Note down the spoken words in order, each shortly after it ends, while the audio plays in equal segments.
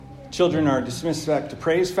Children are dismissed back to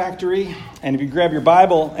Praise Factory. And if you grab your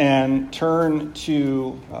Bible and turn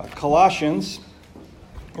to Colossians,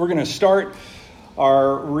 we're going to start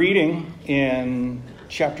our reading in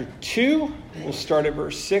chapter 2. We'll start at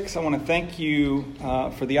verse 6. I want to thank you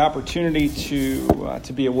for the opportunity to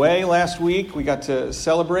be away last week. We got to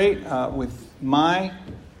celebrate with my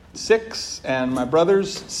 6 and my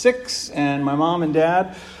brother's 6 and my mom and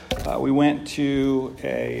dad. We went to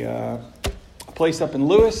a place up in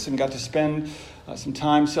Lewis and got to spend some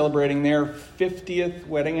time celebrating their 50th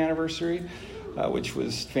wedding anniversary, which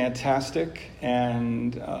was fantastic.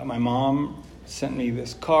 And my mom sent me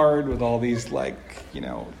this card with all these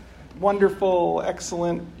wonderful,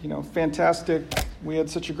 excellent, fantastic. We had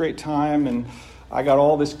such a great time, and I got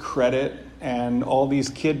all this credit and all these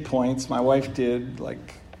kid points. My wife did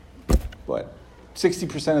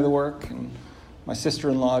 60% of the work, and my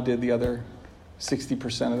sister-in-law did the other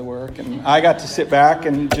 60% of the work, and I got to sit back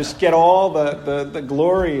and just get all the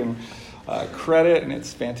glory and credit, and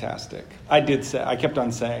it's fantastic. I kept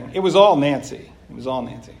on saying, it was all Nancy. It was all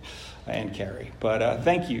Nancy and Carrie. But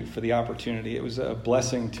thank you for the opportunity. It was a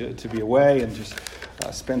blessing to be away and just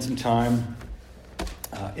spend some time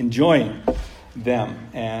enjoying them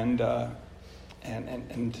and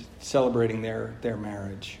celebrating their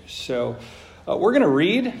marriage. So we're going to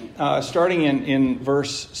read starting in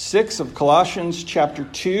verse 6 of Colossians chapter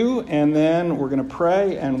 2, and then we're going to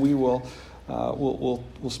pray, and we'll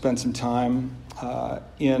spend some time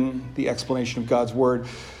in the explanation of God's word.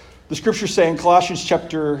 The scriptures say in Colossians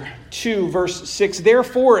chapter 2, verse 6,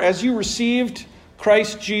 "Therefore, as you received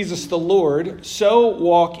Christ Jesus the Lord, so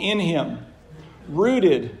walk in him,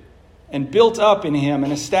 rooted and built up in him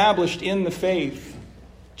and established in the faith,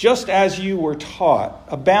 just as you were taught,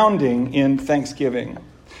 abounding in thanksgiving.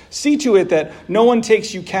 See to it that no one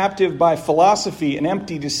takes you captive by philosophy and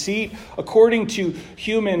empty deceit, according to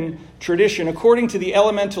human tradition, according to the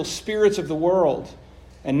elemental spirits of the world,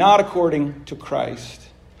 and not according to Christ.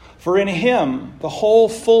 For in him the whole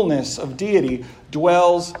fullness of deity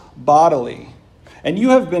dwells bodily, and you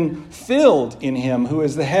have been filled in him who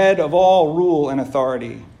is the head of all rule and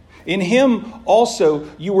authority. In him also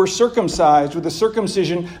you were circumcised with a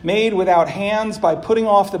circumcision made without hands, by putting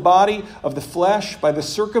off the body of the flesh by the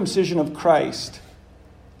circumcision of Christ,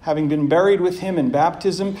 having been buried with him in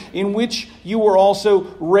baptism, in which you were also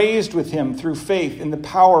raised with him through faith in the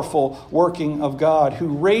powerful working of God, who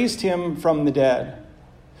raised him from the dead.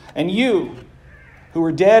 And you, who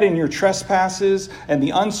were dead in your trespasses and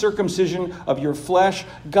the uncircumcision of your flesh,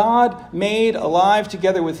 God made alive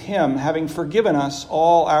together with him, having forgiven us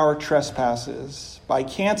all our trespasses, by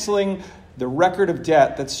canceling the record of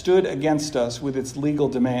debt that stood against us with its legal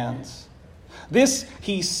demands. This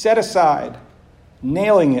he set aside,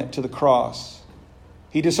 nailing it to the cross.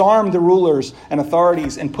 He disarmed the rulers and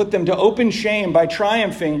authorities and put them to open shame by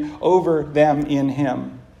triumphing over them in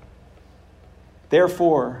him.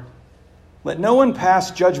 Therefore, let no one pass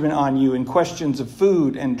judgment on you in questions of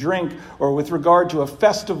food and drink, or with regard to a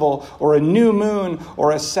festival, or a new moon,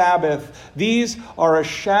 or a Sabbath. These are a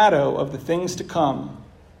shadow of the things to come,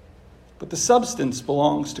 but the substance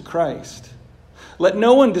belongs to Christ. Let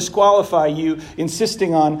no one disqualify you,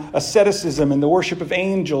 insisting on asceticism and the worship of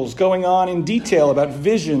angels, going on in detail about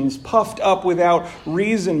visions, puffed up without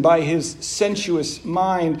reason by his sensuous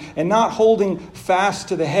mind, and not holding fast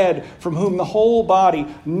to the head, from whom the whole body,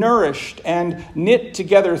 nourished and knit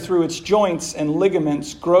together through its joints and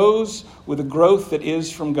ligaments, grows with a growth that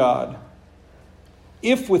is from God.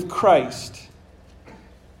 If with Christ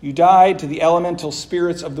you died to the elemental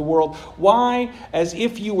spirits of the world, why, as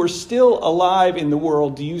if you were still alive in the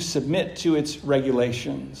world, do you submit to its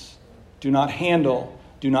regulations? Do not handle,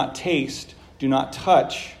 do not taste, do not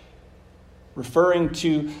touch, referring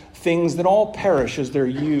to things that all perish as they're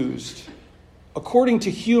used, according to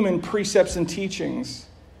human precepts and teachings.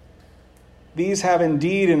 These have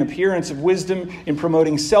indeed an appearance of wisdom in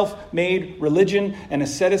promoting self-made religion and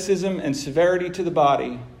asceticism and severity to the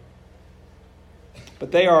body,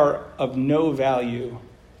 but they are of no value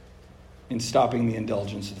in stopping the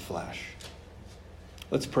indulgence of the flesh."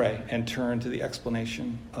 Let's pray and turn to the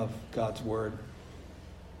explanation of God's word.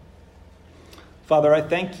 Father, I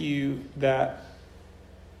thank you that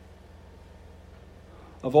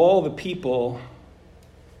of all the people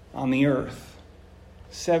on the earth,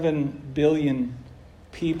 7 billion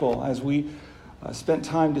people, as we spent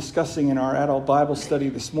time discussing in our adult Bible study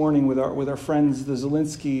this morning with our friends, the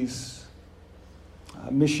Zelinskys,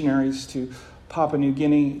 missionaries to Papua New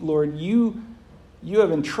Guinea, Lord, you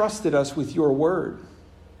have entrusted us with your word.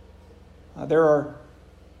 There are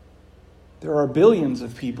billions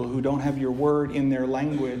of people who don't have your word in their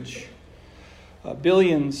language.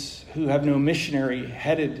 billions who have no missionary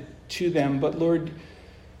headed to them. But Lord,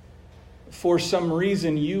 for some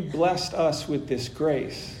reason, you blessed us with this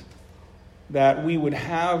grace, that we would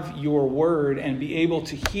have your word and be able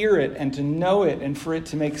to hear it and to know it and for it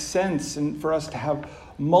to make sense and for us to have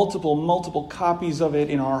multiple copies of it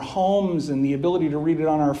in our homes and the ability to read it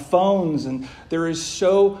on our phones. And there is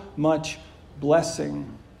so much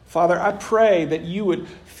blessing. Father, I pray that you would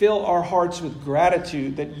fill our hearts with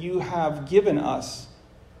gratitude that you have given us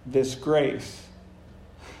this grace.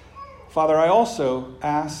 Father, I also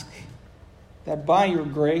ask that by your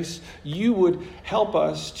grace, you would help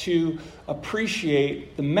us to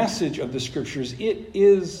appreciate the message of the Scriptures. It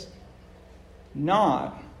is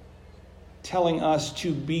not telling us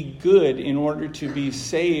to be good in order to be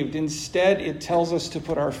saved. Instead, it tells us to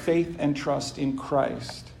put our faith and trust in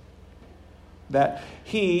Christ. That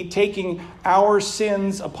he, taking our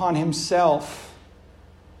sins upon himself,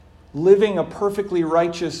 living a perfectly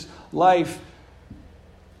righteous life,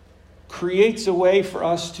 creates a way for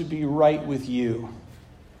us to be right with you.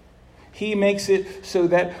 He makes it so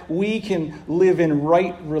that we can live in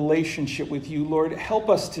right relationship with you. Lord, help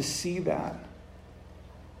us to see that.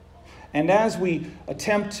 And as we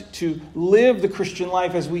attempt to live the Christian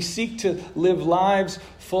life, as we seek to live lives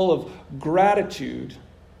full of gratitude,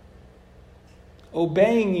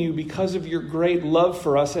 obeying you because of your great love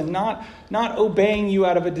for us and not obeying you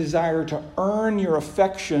out of a desire to earn your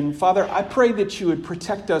affection. Father, I pray that you would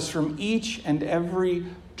protect us from each and every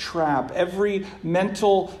trap, every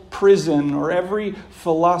mental prison or every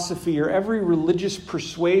philosophy or every religious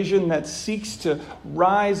persuasion that seeks to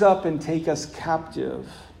rise up and take us captive,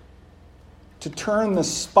 to turn the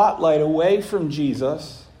spotlight away from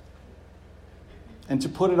Jesus and to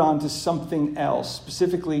put it onto something else,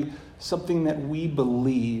 specifically something that we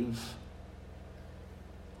believe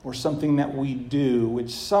or something that we do, which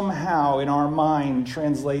somehow in our mind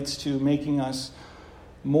translates to making us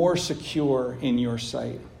more secure in your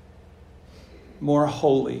sight, more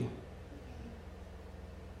holy,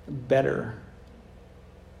 better.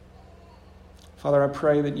 Father, I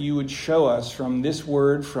pray that you would show us from this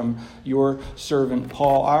word, from your servant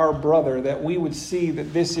Paul, our brother, that we would see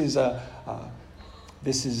that this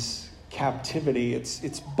is captivity,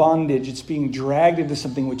 it's bondage, it's being dragged into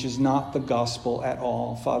something which is not the gospel at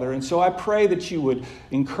all, Father. And so I pray that you would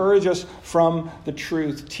encourage us from the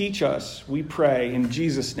truth. Teach us, we pray, in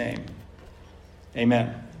Jesus' name.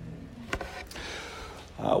 Amen.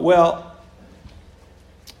 About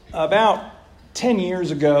 10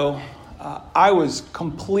 years ago, I was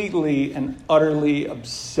completely and utterly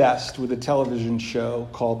obsessed with a television show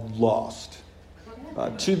called Lost.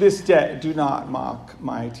 To this day, do not mock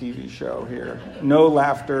my TV show here. No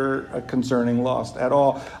laughter concerning Lost at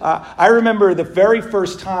all. I remember the very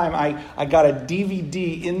first time I got a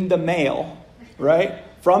DVD in the mail, right,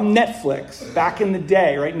 from Netflix back in the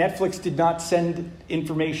day, right? Netflix did not send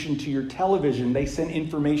information to your television. They sent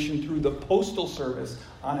information through the postal service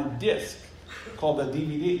on a disc called a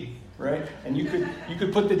DVD. Right, and you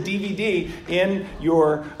could put the DVD in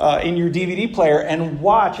your DVD player and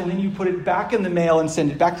watch, and then you put it back in the mail and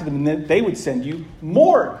send it back to them, and then they would send you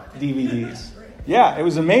more DVDs. Yeah, it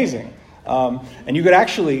was amazing. And you could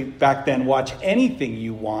actually back then watch anything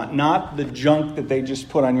you want, not the junk that they just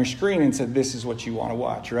put on your screen and said, "This is what you want to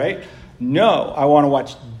watch." Right? No, I want to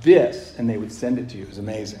watch this, and they would send it to you. It was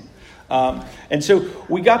amazing. And so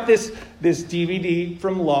we got this DVD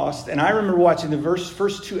from Lost, and I remember watching the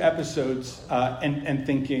first two episodes and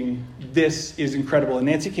thinking, this is incredible. And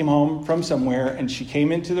Nancy came home from somewhere, and she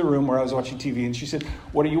came into the room where I was watching TV, and she said,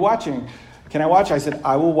 "What are you watching? Can I watch?" I said,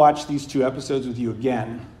 "I will watch these 2 episodes with you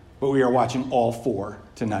again, but we are watching all 4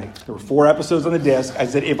 tonight." There were 4 episodes on the disc. I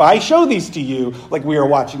said, if I show these to you, like we are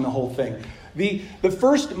watching the whole thing. The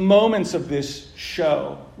first moments of this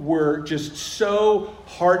show were just so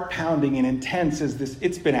heart-pounding and intense as this.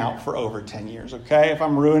 It's been out for over 10 years, okay? If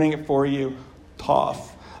I'm ruining it for you,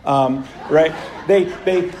 tough. Right?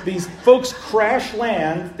 These folks crash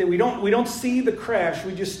land. We don't see the crash.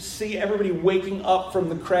 We just see everybody waking up from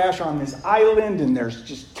the crash on this island, and there's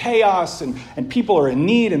just chaos, and people are in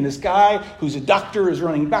need, and this guy who's a doctor is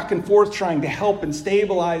running back and forth trying to help and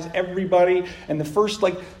stabilize everybody. And the first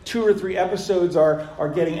 2 or 3 episodes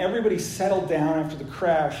are getting everybody settled down after the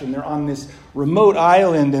crash, and they're on this remote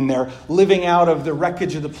island, and they're living out of the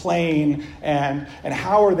wreckage of the plane, and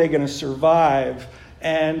how are they going to survive?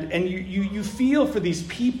 And you feel for these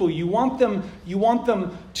people. You want them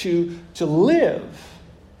to live.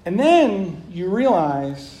 And then you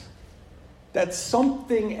realize that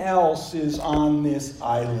something else is on this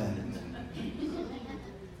island.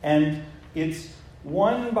 And it's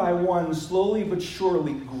one by one, slowly but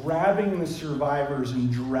surely, grabbing the survivors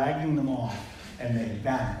and dragging them off, and they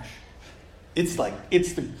vanish. It's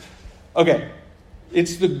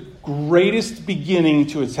the greatest beginning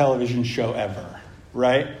to a television show ever,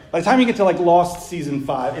 right? By the time you get to Lost season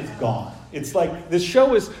 5, it's gone. It's like the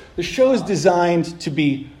show is designed to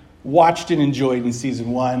be watched and enjoyed in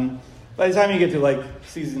season 1. By the time you get to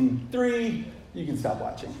season 3, you can stop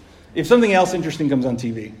watching. If something else interesting comes on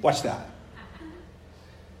TV, watch that.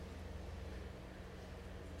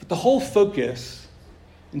 But the whole focus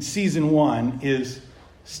in season 1 is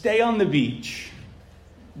stay on the beach.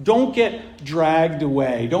 Don't get dragged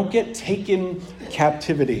away. Don't get taken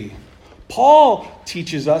captivity. Paul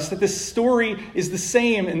teaches us that this story is the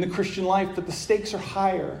same in the Christian life, but the stakes are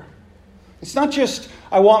higher. It's not just,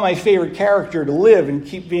 I want my favorite character to live and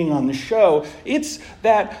keep being on the show. It's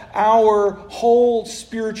that our whole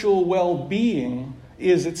spiritual well-being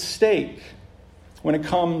is at stake when it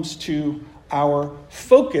comes to our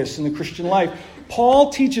focus in the Christian life. Paul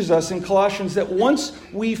teaches us in Colossians that once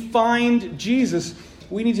we find Jesus,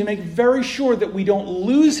 we need to make very sure that we don't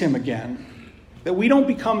lose him again, that we don't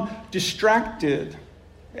become distracted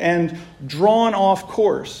and drawn off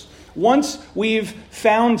course. Once we've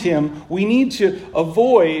found him, we need to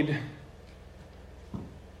avoid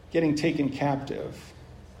getting taken captive.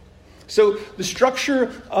 So the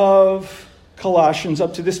structure of Colossians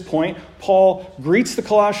up to this point, Paul greets the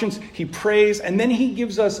Colossians, he prays, and then he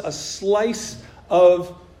gives us a slice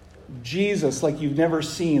of Jesus like you've never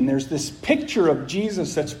seen. There's this picture of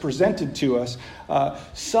Jesus that's presented to us.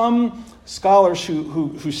 Some scholars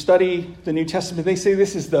who study the New Testament, they say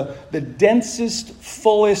this is the densest,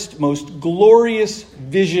 fullest, most glorious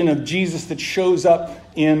vision of Jesus that shows up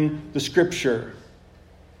in the Scripture,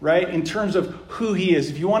 right? In terms of who he is.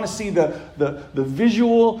 If you want to see the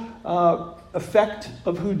visual effect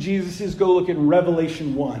of who Jesus is, go look at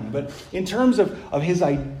Revelation 1. But in terms of his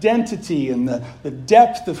identity and the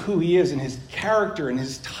depth of who he is and his character and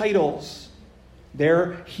his titles,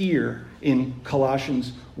 they're here in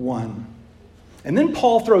Colossians 1. And then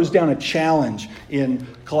Paul throws down a challenge in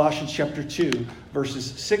Colossians chapter 2, verses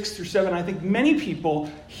 6 through 7. I think many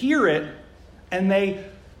people hear it and they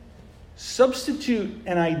substitute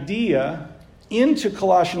an idea into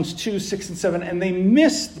Colossians 2, 6, and 7, and they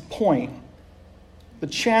miss the point. The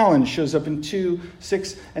challenge shows up in 2,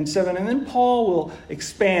 6, and 7. And then Paul will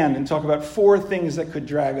expand and talk about 4 things that could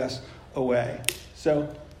drag us away.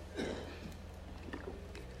 So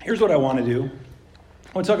here's what I want to do.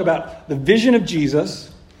 I want to talk about the vision of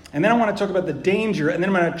Jesus, and then I want to talk about the danger, and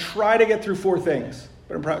then I'm going to try to get through 4 things.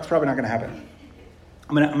 But it's probably not going to happen.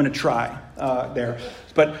 I'm going to try there.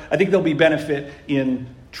 But I think there'll be benefit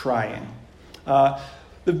in trying.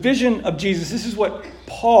 The vision of Jesus, this is what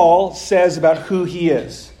Paul says about who he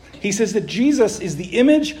is. He says that Jesus is the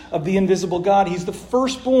image of the invisible God. He's the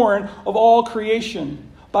firstborn of all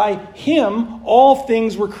creation. By him, all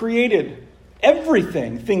things were created.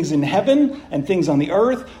 Everything, things in heaven and things on the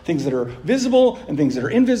earth, things that are visible and things that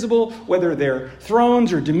are invisible, whether they're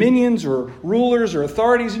thrones or dominions or rulers or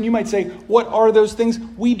authorities. And you might say, what are those things?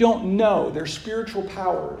 We don't know. They're spiritual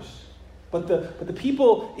powers. But the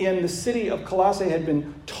people in the city of Colossae had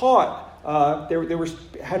been taught,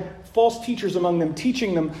 had false teachers among them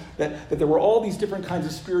teaching them that there were all these different kinds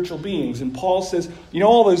of spiritual beings. And Paul says,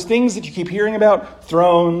 all those things that you keep hearing about,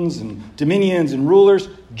 thrones and dominions and rulers,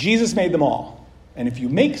 Jesus made them all. And if you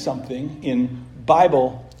make something in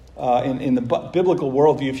Bible, in the biblical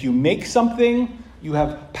worldview, if you make something, you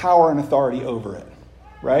have power and authority over it,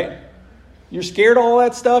 right? You're scared of all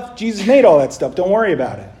that stuff? Jesus made all that stuff. Don't worry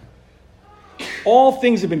about it. All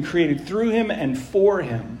things have been created through him and for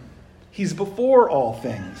him. He's before all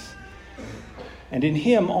things. And in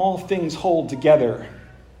him, all things hold together.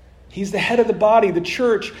 He's the head of the body, the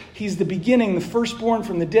church. He's the beginning, the firstborn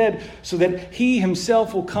from the dead, so that he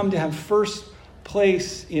himself will come to have first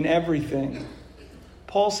place in everything.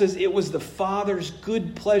 Paul says it was the Father's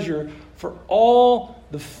good pleasure for all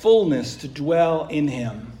the fullness to dwell in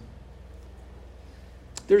him.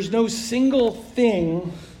 There's no single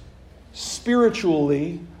thing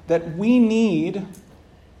spiritually that we need,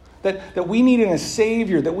 that we need in a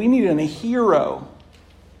Savior, that we need in a hero.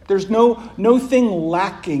 There's no thing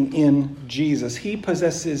lacking in Jesus. He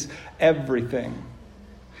possesses everything.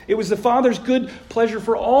 It was the Father's good pleasure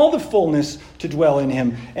for all the fullness to dwell in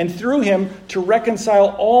him, and through him to reconcile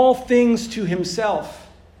all things to himself,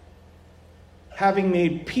 having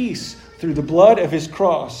made peace through the blood of his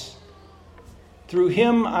cross. Through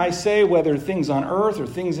him, I say, whether things on earth or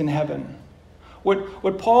things in heaven.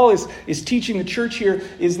 What Paul is teaching the church here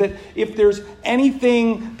is that if there's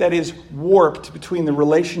anything that is warped between the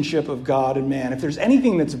relationship of God and man, if there's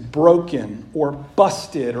anything that's broken or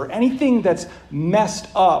busted or anything that's messed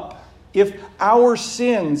up, if our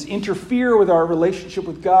sins interfere with our relationship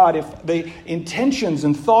with God, if the intentions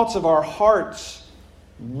and thoughts of our hearts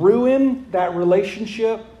ruin that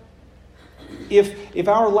relationship, if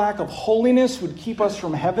our lack of holiness would keep us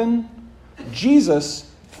from heaven,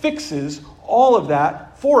 Jesus fixes all of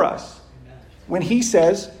that for us. When he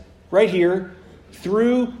says, right here,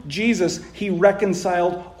 through Jesus, he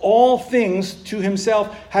reconciled all things to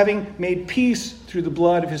himself, having made peace through the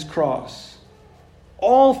blood of his cross.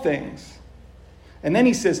 All things. And then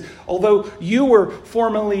he says, although you were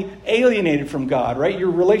formerly alienated from God, right?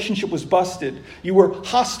 Your relationship was busted. You were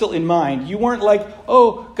hostile in mind. You weren't like,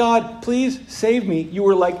 oh, God, please save me. You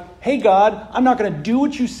were like, hey, God, I'm not going to do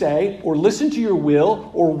what you say or listen to your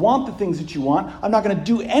will or want the things that you want. I'm not going to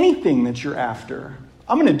do anything that you're after.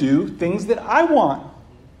 I'm going to do things that I want.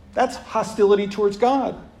 That's hostility towards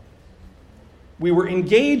God. We were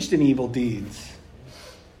engaged in evil deeds.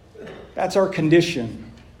 That's our condition.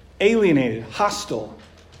 Alienated, hostile,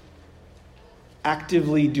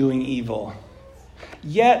 actively doing evil.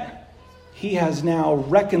 Yet, he has now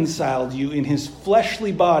reconciled you in his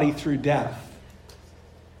fleshly body through death.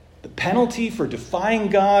 The penalty for defying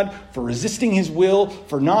God, for resisting his will,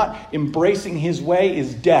 for not embracing his way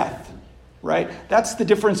is death, right? That's the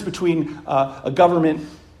difference between a government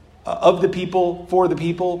of the people, for the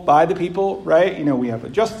people, by the people, right? You know, we have a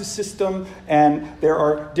justice system, and there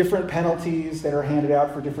are different penalties that are handed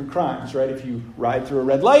out for different crimes, right? If you ride through a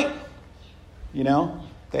red light, you know,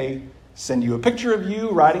 they send you a picture of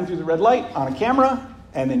you riding through the red light on a camera,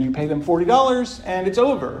 and then you pay them $40, and it's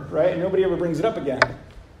over, right? And nobody ever brings it up again.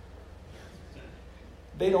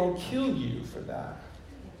 They don't kill you for that.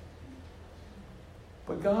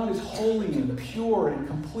 But God is holy and pure and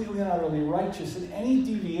completely and utterly righteous, and any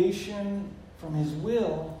deviation from his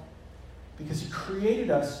will, because he created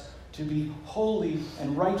us to be holy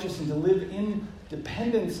and righteous and to live in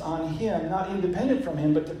dependence on him, not independent from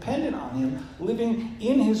him, but dependent on him, living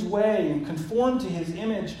in his way and conformed to his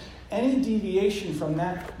image, any deviation from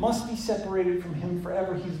that must be separated from him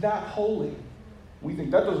forever. He's that holy. We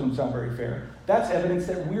think that doesn't sound very fair. That's evidence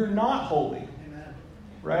that we're not holy.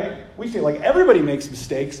 Right? We feel like everybody makes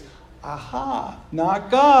mistakes. Aha,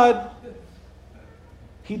 not God.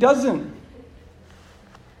 He doesn't.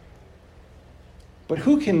 But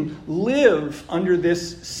who can live under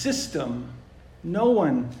this system? No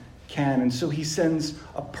one can. And so he sends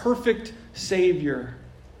a perfect Savior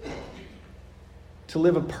to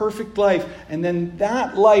live a perfect life. And then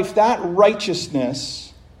that life, that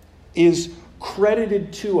righteousness is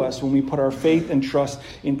credited to us when we put our faith and trust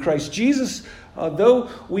in Christ. Jesus, though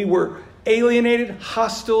we were alienated,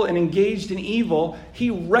 hostile, and engaged in evil,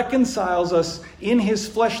 he reconciles us in his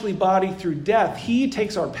fleshly body through death. He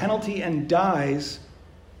takes our penalty and dies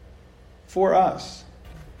for us.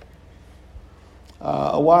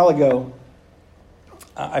 A while ago,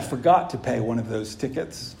 I forgot to pay one of those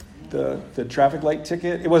tickets, the traffic light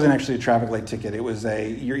ticket. It wasn't actually a traffic light ticket. It was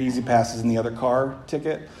your Easy Passes in the other car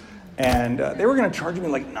ticket. And they were going to charge me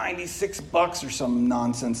like $96 or some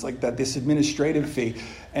nonsense like that, this administrative fee.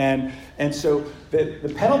 And so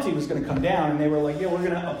the penalty was going to come down, and they were like, yeah, we're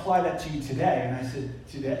going to apply that to you today. And I said,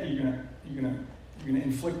 today? You're going to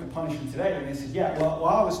inflict the punishment today? And they said, yeah. Well,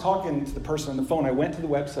 while I was talking to the person on the phone, I went to the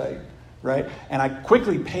website, right? And I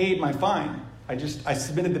quickly paid my fine. I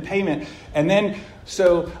submitted the payment. And then,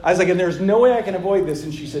 so I was like, and there's no way I can avoid this.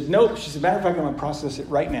 And she said, nope. She said, matter of fact, I'm going to process it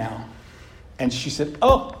right now. And she said,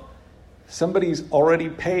 oh, somebody's already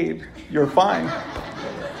paid your fine.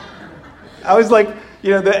 I was like,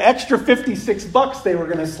 the extra $56 they were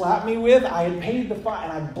going to slap me with, I had paid the fine,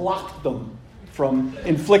 and I blocked them from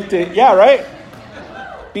inflicting. Yeah, right?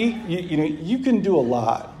 You can do a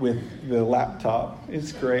lot with the laptop.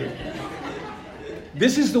 It's great.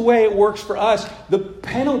 This is the way it works for us. The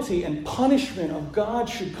penalty and punishment of God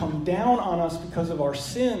should come down on us because of our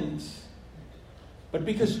sins. But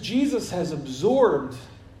because Jesus has absorbed,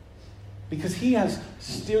 because he has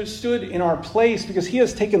stood in our place, because he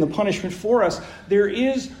has taken the punishment for us, there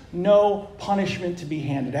is no punishment to be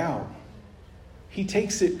handed out. He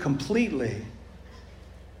takes it completely.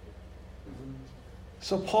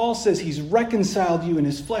 So Paul says he's reconciled you in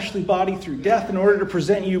his fleshly body through death in order to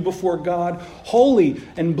present you before God holy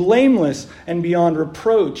and blameless and beyond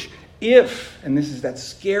reproach. If, and this is that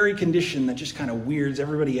scary condition that just kind of weirds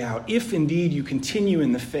everybody out, if indeed you continue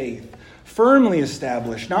in the faith, firmly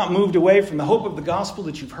established, not moved away from the hope of the gospel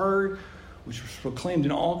that you've heard, which was proclaimed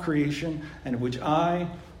in all creation, and of which I,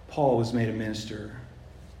 Paul was made a minister.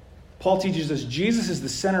 Paul teaches us Jesus is the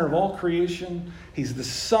center of all creation. He's the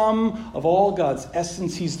sum of all God's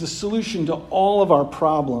essence. He's the solution to all of our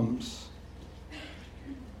problems.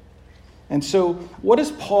 And so, what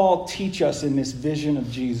does Paul teach us in this vision of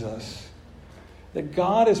Jesus? That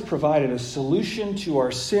God has provided a solution to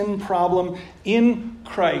our sin problem in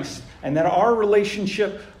Christ, and that our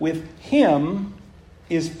relationship with Him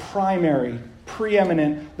is primary,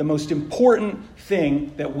 preeminent, the most important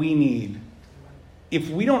thing that we need. If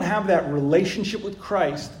we don't have that relationship with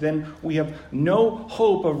Christ, then we have no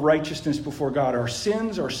hope of righteousness before God. Our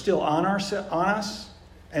sins are still on us,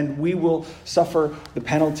 and we will suffer the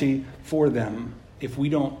penalty for them if we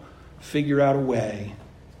don't figure out a way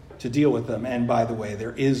to deal with them. And by the way,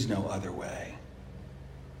 there is no other way.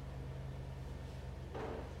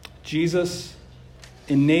 Jesus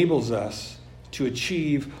enables us to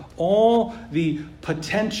achieve all the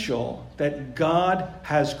potential that God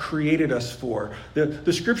has created us for.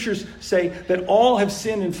 The scriptures say that all have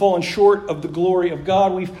sinned and fallen short of the glory of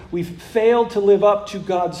God. We've failed to live up to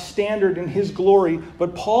God's standard in His glory.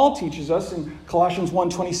 But Paul teaches us in Colossians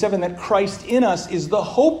 1:27 that Christ in us is the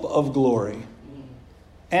hope of glory.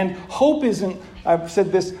 And hope isn't, I've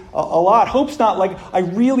said this a lot, hope's not like, I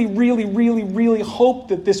really, really, really, really hope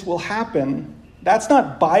that this will happen. That's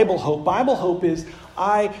not Bible hope. Bible hope is,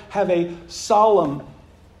 I have a solemn,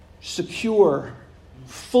 secure,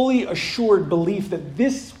 fully assured belief that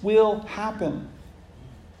this will happen.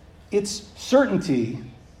 It's certainty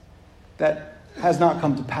that has not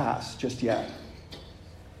come to pass just yet.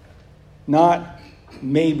 Not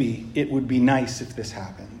maybe it would be nice if this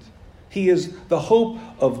happened. He is the hope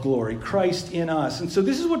of glory, Christ in us. And so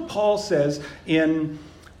this is what Paul says in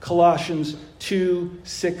Colossians 2,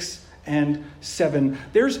 6, and 7.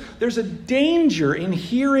 There's a danger in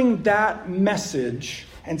hearing that message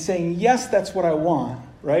and saying, yes, that's what I want,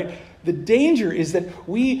 right? The danger is that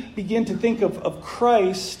we begin to think of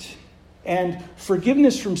Christ and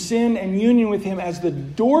forgiveness from sin and union with Him as the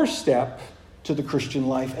doorstep to the Christian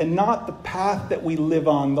life and not the path that we live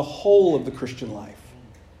on, the whole of the Christian life.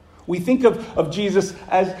 We think of Jesus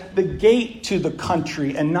as the gate to the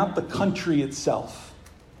country and not the country itself,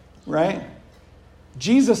 right?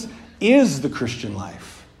 Jesus is the Christian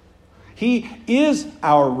life. He is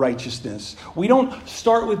our righteousness. We don't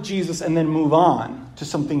start with Jesus and then move on to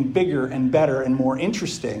something bigger and better and more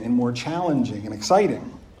interesting and more challenging and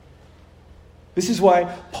exciting. This is why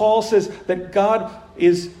Paul says that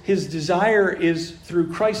His desire is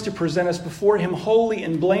through Christ to present us before Him holy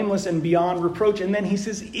and blameless and beyond reproach. And then he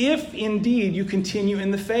says, if indeed you continue in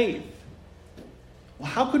the faith. Well,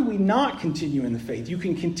 how could we not continue in the faith? You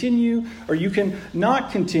can continue or you can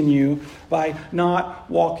not continue by not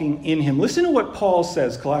walking in Him. Listen to what Paul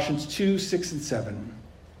says, Colossians 2, 6, and 7.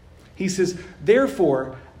 He says,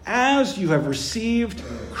 therefore, as you have received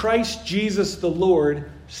Christ Jesus the Lord,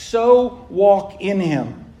 so walk in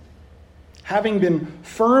Him, having been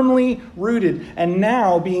firmly rooted and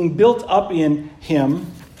now being built up in Him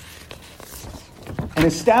and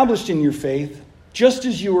established in your faith, just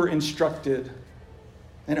as you were instructed,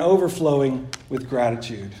 and overflowing with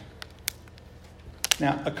gratitude.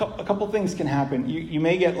 Now, a couple things can happen. You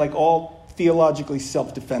may get like all theologically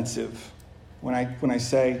self-defensive when I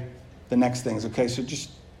say the next things. Okay, so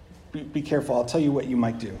just be careful. I'll tell you what you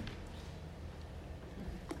might do.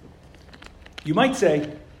 You might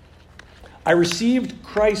say, I received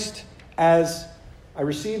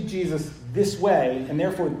Jesus this way, and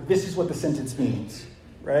therefore this is what the sentence means,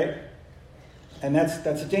 right? And that's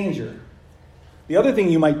a danger. The other thing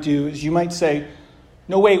you might do is you might say,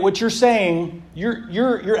 no, wait, what you're saying,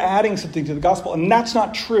 you're adding something to the gospel, and that's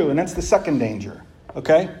not true, and that's the second danger,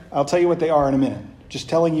 okay? I'll tell you what they are in a minute. Just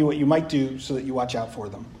telling you what you might do so that you watch out for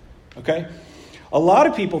them, okay? A lot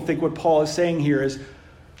of people think what Paul is saying here is,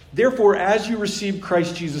 therefore, as you receive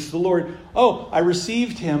Christ Jesus the Lord, I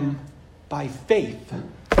received Him by faith.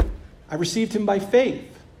 I received Him by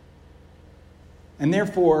faith. And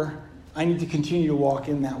therefore, I need to continue to walk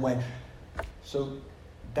in that way. So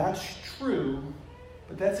that's true,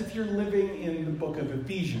 but that's if you're living in the book of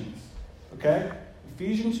Ephesians. Okay?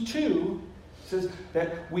 Ephesians 2 says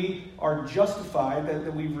that we are justified,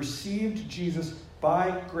 that we've received Jesus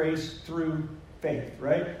by grace through faith,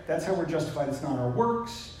 right? That's how we're justified. It's not our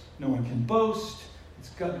works. No one can boast. It's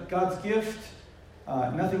God's gift.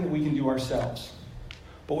 Nothing that we can do ourselves.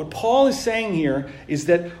 But what Paul is saying here is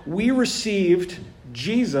that we received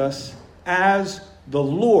Jesus as the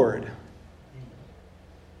Lord.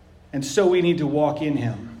 And so we need to walk in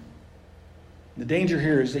Him. The danger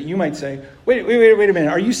here is that you might say, wait a minute.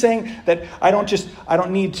 Are you saying that I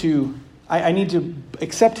don't need to I need to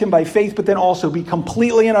accept him by faith, but then also be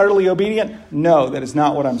completely and utterly obedient. No, that is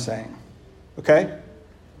not what I'm saying. Okay?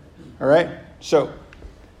 All right? So,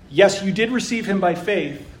 yes, you did receive him by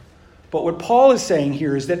faith, but what Paul is saying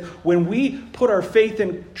here is that when we put our faith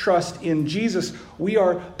and trust in Jesus, we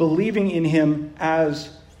are believing in him as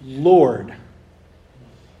Lord.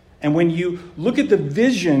 And when you look at the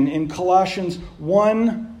vision in Colossians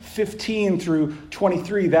 1:15 through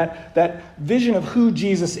 23, that vision of who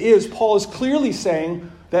Jesus is, Paul is clearly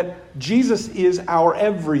saying that Jesus is our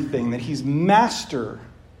everything, that he's master,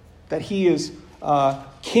 that he is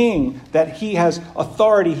king, that he has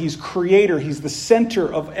authority, he's creator, he's the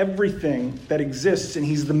center of everything that exists, and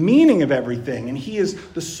he's the meaning of everything, and he is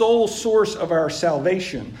the sole source of our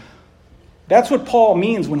salvation. That's what Paul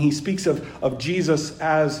means when he speaks of Jesus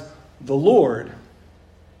as the Lord.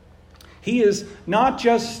 He is not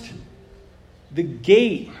just the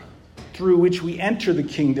gate through which we enter the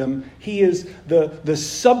kingdom. He is the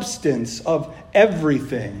substance of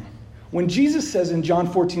everything. When Jesus says in John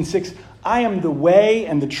 14:6, I am the way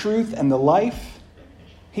and the truth and the life,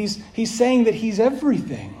 he's saying that he's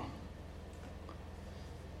everything.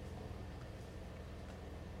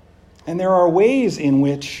 And there are ways in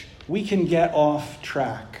which we can get off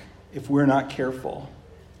track if we're not careful.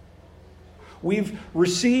 We've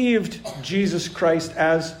received Christ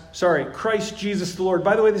Jesus the Lord.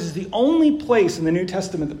 By the way, this is the only place in the New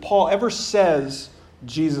Testament that Paul ever says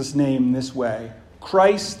Jesus' name this way.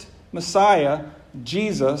 Christ, Messiah,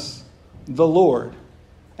 Jesus, the Lord.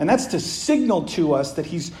 And that's to signal to us that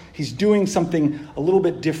he's doing something a little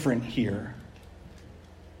bit different here.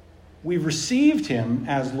 We've received him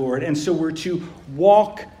as Lord, and so we're to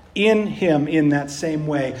walk in him in that same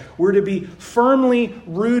way. We're to be firmly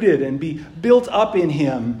rooted and be built up in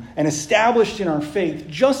him and established in our faith,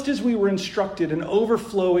 just as we were instructed, and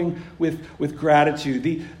overflowing with gratitude.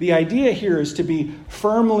 The idea here is to be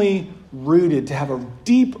firmly rooted, to have a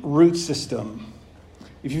deep root system.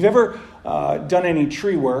 If you've ever done any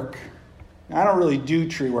tree work, I don't really do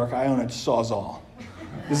tree work, I own a Sawzall.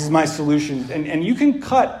 This is my solution. And you can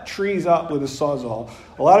cut trees up with a Sawzall.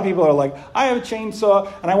 A lot of people are like, I have a chainsaw.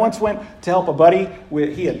 And I once went to help a buddy.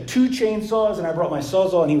 He had 2 chainsaws, and I brought my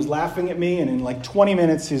Sawzall, and he was laughing at me. And in like 20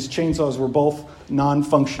 minutes, his chainsaws were both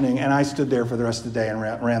non-functioning. And I stood there for the rest of the day and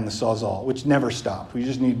ran the Sawzall, which never stopped. We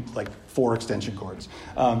just need like 4 extension cords.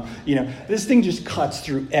 This thing just cuts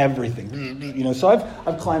through everything. So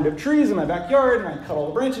I've climbed up trees in my backyard, and I cut all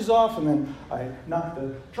the branches off, and then I knock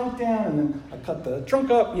the trunk down, and then I cut the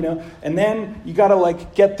trunk up, and then you got to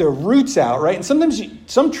like get the roots out, right? And sometimes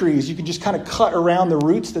some trees you can just kind of cut around the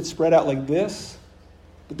roots that spread out like this.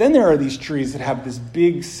 But then there are these trees that have this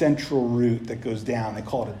big central root that goes down. They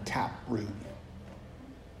call it a tap root.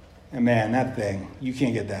 And man, that thing, you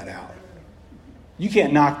can't get that out. You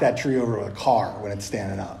can't knock that tree over with a car when it's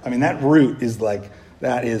standing up. I mean, that root is like,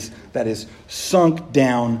 that is sunk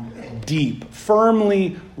down deep,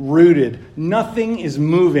 firmly rooted. Nothing is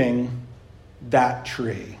moving that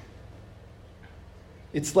tree.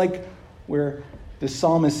 It's like where the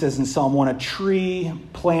psalmist says in Psalm 1, a tree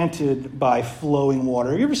planted by flowing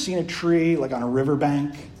water. Have you ever seen a tree like on a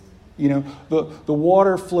riverbank? The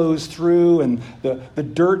water flows through and the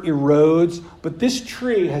dirt erodes, but this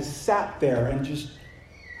tree has sat there and just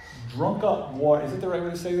drunk up water. Is that the right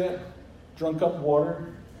way to say that? Drunk up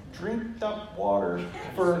water? Drinked up water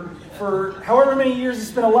for however many years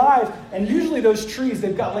it's been alive. And usually those trees,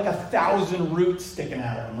 they've got like 1,000 roots sticking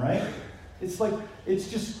out of them, right? It's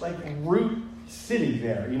just like root city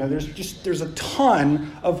there. There's a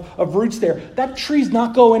ton of roots there. That tree's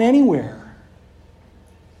not going anywhere.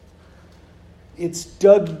 It's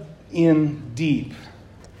dug in deep.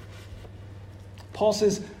 Paul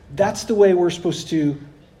says that's the way we're supposed to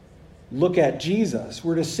look at Jesus.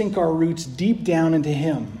 We're to sink our roots deep down into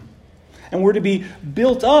him. And we're to be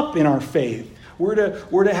built up in our faith. We're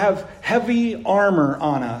to have heavy armor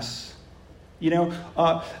on us.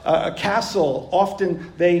 A castle,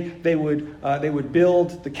 often they would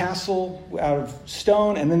build the castle out of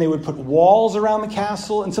stone, and then they would put walls around the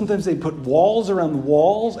castle, and sometimes they'd put walls around the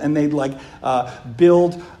walls, and they'd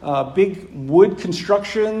build big wood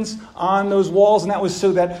constructions on those walls, and that was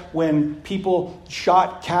so that when people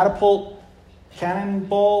shot catapult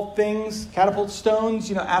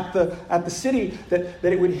stones, at the city, that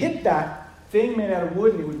it would hit that thing made out of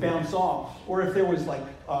wood and it would bounce off. Or if there was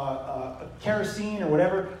kerosene or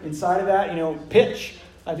whatever inside of that, pitch,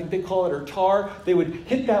 I think they call it, or tar, they would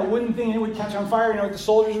hit that wooden thing and it would catch on fire. You know what the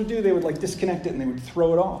soldiers would do? They would disconnect it and they would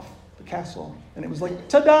throw it off the castle. And it was like,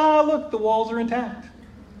 ta-da, look, the walls are intact.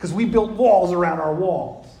 Because we built walls around our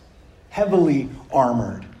walls. Heavily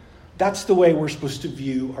armored. That's the way we're supposed to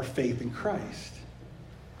view our faith in Christ.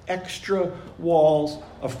 Extra walls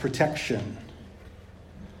of protection.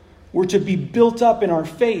 We're to be built up in our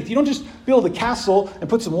faith. You don't just build a castle and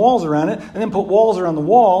put some walls around it and then put walls around the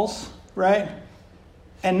walls, right?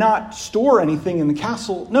 And not store anything in the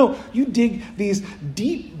castle. No, you dig these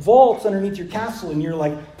deep vaults underneath your castle and you're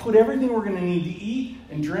like, put everything we're going to need to eat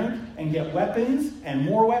and drink and get weapons and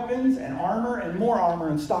more armor and more armor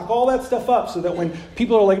and stock all that stuff up so that when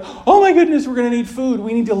people are like, oh my goodness, we're going to need food.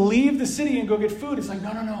 We need to leave the city and go get food. It's like,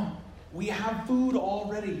 no. We have food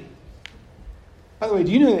already. By the way,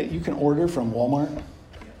 do you know that you can order from Walmart?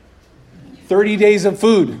 30 days of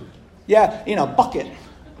food. Yeah, in a bucket.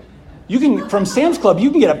 From Sam's Club,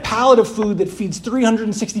 you can get a pallet of food that feeds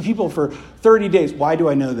 360 people for 30 days. Why do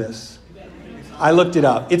I know this? I looked it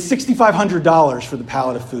up. It's $6,500 for the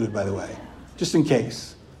pallet of food, by the way, just in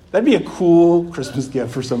case. That'd be a cool Christmas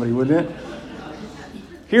gift for somebody, wouldn't it?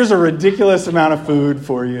 Here's a ridiculous amount of food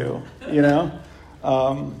for you, you know?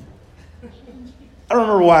 I don't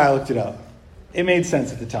remember why I looked it up. It made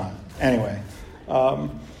sense at the time. Anyway,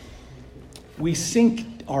 we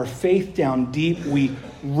sink our faith down deep. We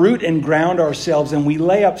root and ground ourselves, and we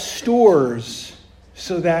lay up stores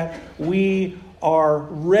so that we are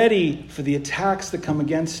ready for the attacks that come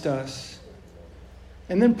against us.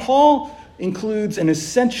 And then Paul includes an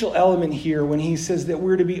essential element here when he says that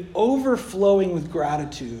we're to be overflowing with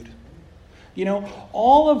gratitude. You know,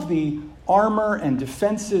 all of the armor and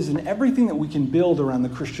defenses and everything that we can build around the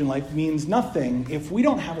Christian life means nothing if we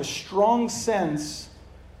don't have a strong sense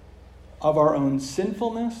of our own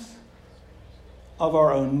sinfulness, of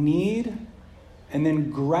our own need, and then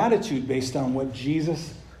gratitude based on what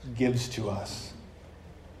Jesus gives to us.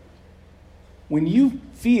 When you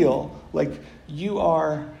feel like you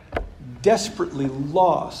are desperately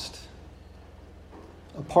lost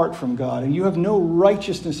apart from God, and you have no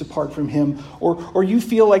righteousness apart from Him, or you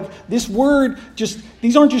feel like these aren't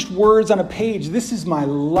just words on a page. This is my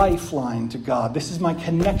lifeline to God. This is my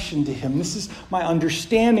connection to Him. This is my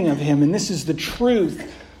understanding of Him, and this is the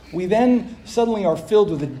truth. We then suddenly are filled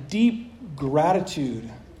with a deep gratitude.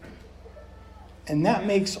 And that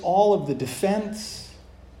makes all of the defense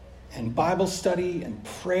and Bible study and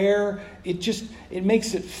prayer, it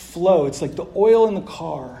makes it flow. It's like the oil in the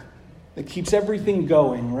car that keeps everything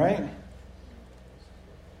going, right?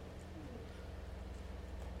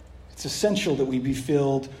 It's essential that we be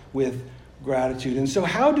filled with gratitude. And so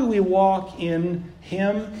how do we walk in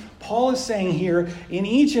Him? Paul is saying here, in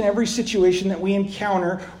each and every situation that we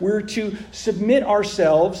encounter, we're to submit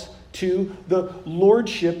ourselves to the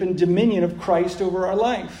lordship and dominion of Christ over our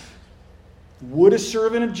life. Would a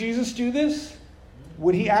servant of Jesus do this?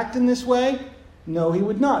 Would he act in this way? No, he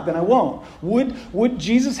would not. Then I won't. Would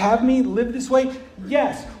Jesus have me live this way?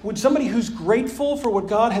 Yes. Would somebody who's grateful for what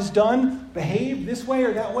God has done behave this way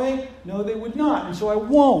or that way? No, they would not. And so I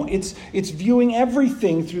won't. It's viewing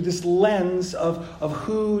everything through this lens of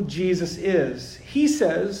who Jesus is. He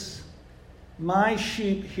says, my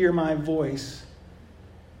sheep hear my voice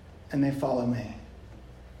and they follow me.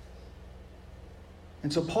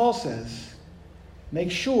 And so Paul says, make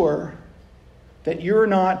sure that you're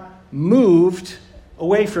not moved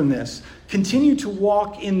away from this. Continue to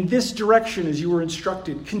walk in this direction as you were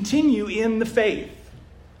instructed. Continue in the faith.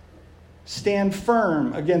 Stand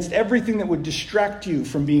firm against everything that would distract you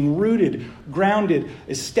from being rooted, grounded,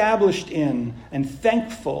 established in, and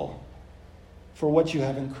thankful for what you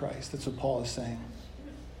have in Christ. That's what Paul is saying.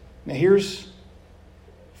 Now here's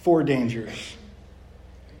 4 dangers.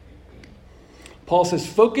 Paul says,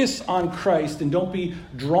 focus on Christ and don't be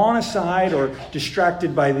drawn aside or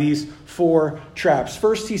distracted by these 4 traps.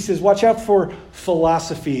 First, he says, watch out for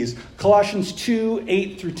philosophies. Colossians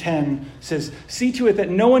 2:8-10 says, see to it that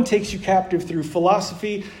no one takes you captive through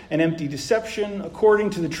philosophy and empty deception, according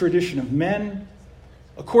to the tradition of men,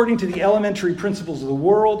 according to the elementary principles of the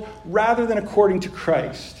world, rather than according to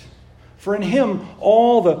Christ. For in Him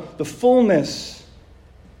all the fullness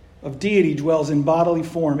of deity dwells in bodily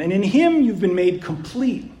form, and in Him you've been made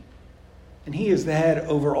complete, and He is the head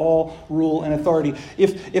over all rule and authority.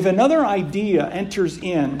 If another idea enters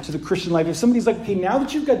into the Christian life, if somebody's like, okay, now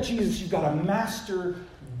that you've got Jesus, you've got to master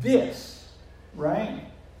this, right?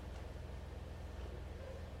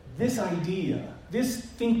 This idea, this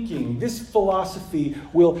thinking, this philosophy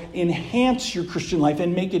will enhance your Christian life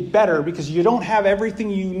and make it better because you don't have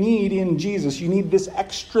everything you need in Jesus. You need this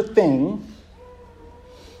extra thing.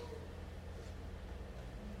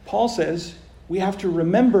 Paul says we have to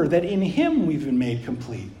remember that in Him we've been made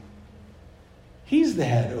complete. He's the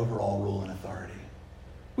head over all rule and authority.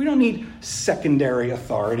 We don't need secondary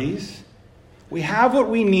authorities. We have what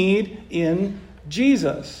we need in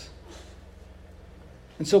Jesus.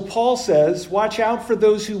 And so Paul says, watch out for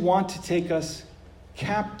those who want to take us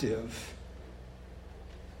captive.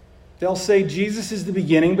 They'll say Jesus is the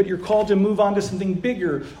beginning, but you're called to move on to something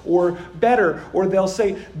bigger or better. Or they'll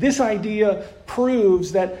say this idea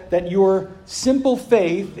proves that your simple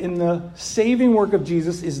faith in the saving work of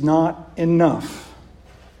Jesus is not enough.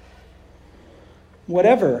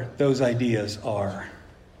 Whatever those ideas are.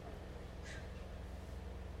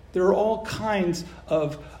 There are all kinds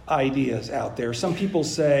of ideas out there. Some people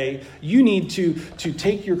say you need to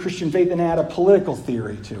take your Christian faith and add a political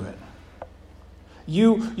theory to it.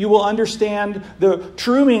 You will understand the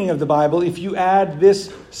true meaning of the Bible if you add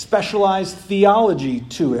this specialized theology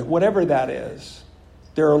to it, whatever that is.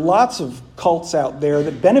 There are lots of cults out there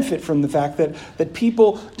that benefit from the fact that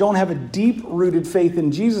people don't have a deep-rooted faith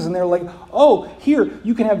in Jesus, and they're like, oh, here,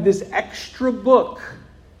 you can have this extra book,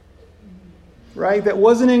 right, that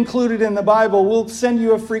wasn't included in the Bible. We'll send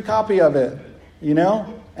you a free copy of it,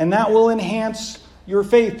 and that will enhance your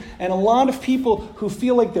faith. And a lot of people who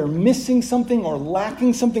feel like they're missing something or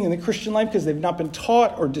lacking something in the Christian life because they've not been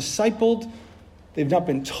taught or discipled, they've not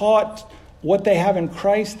been taught what they have in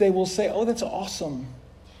Christ, they will say, oh, that's awesome.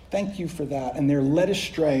 Thank you for that. And they're led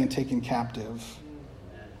astray and taken captive.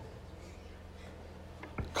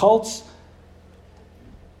 Cults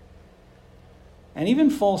and even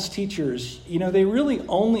false teachers, they really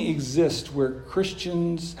only exist where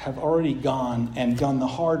Christians have already gone and done the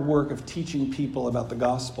hard work of teaching people about the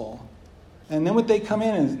gospel. And then what they come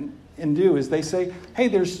in and do is they say, hey,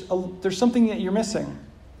 there's something that you're missing.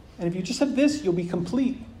 And if you just have this, you'll be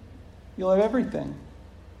complete. You'll have everything.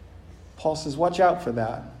 Paul says, watch out for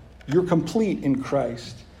that. You're complete in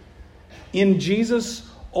Christ. In Jesus,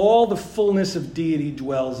 all the fullness of deity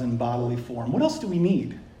dwells in bodily form. What else do we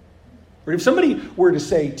need? Or if somebody were to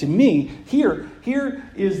say to me, here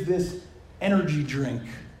is this energy drink,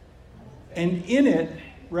 and in it,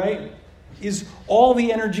 right, is all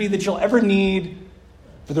the energy that you'll ever need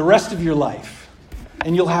for the rest of your life.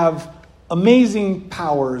 And you'll have amazing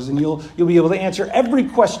powers, and you'll be able to answer every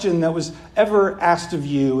question that was ever asked of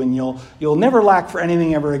you, and you'll never lack for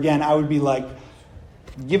anything ever again. I would be like,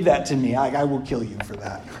 give that to me. I will kill you for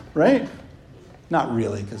that, right? Not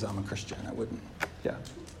really, because I'm a Christian. I wouldn't. Yeah.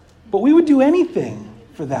 But we would do anything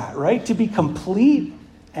for that, right? To be complete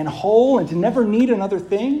and whole and to never need another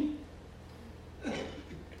thing.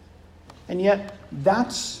 And yet,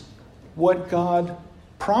 that's what God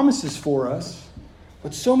promises for us.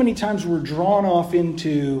 But so many times we're drawn off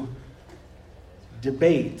into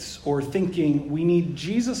debates or thinking we need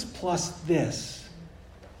Jesus plus this.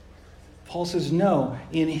 Paul says, no,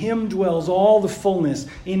 in him dwells all the fullness.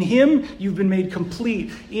 In him you've been made complete.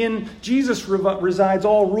 In Jesus resides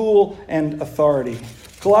all rule and authority.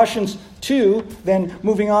 Colossians 2, then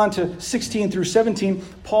moving on to 16 through 17,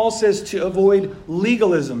 Paul says to avoid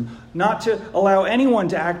legalism, not to allow anyone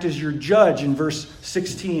to act as your judge in verse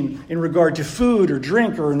 16 in regard to food or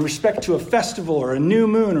drink or in respect to a festival or a new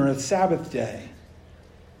moon or a Sabbath day.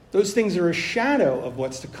 Those things are a shadow of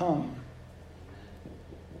what's to come.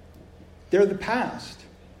 They're the past.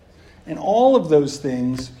 And all of those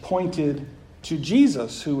things pointed to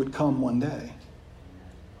Jesus who would come one day.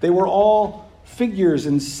 They were all figures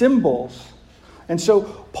and symbols. And so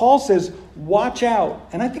Paul says, watch out.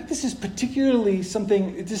 And I think this is particularly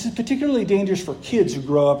dangerous for kids who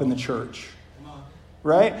grow up in the church.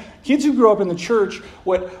 Right? Kids who grow up in the church,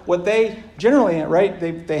 what they generally, right,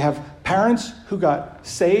 they have parents who got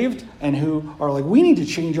saved and who are like, we need to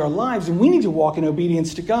change our lives and we need to walk in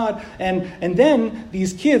obedience to God. And then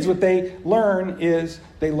these kids, what they learn is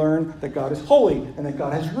they learn that God is holy and that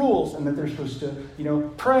God has rules and that they're supposed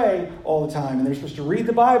to, pray all the time and they're supposed to read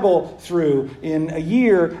the Bible through in a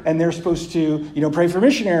year and they're supposed to, pray for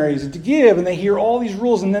missionaries and to give, and they hear all these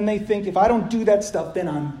rules and then they think, if I don't do that stuff, then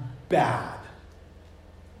I'm bad.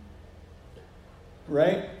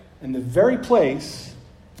 Right? And the very place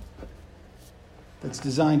that's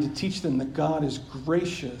designed to teach them that God is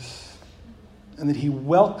gracious and that he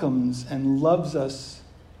welcomes and loves us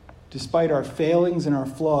despite our failings and our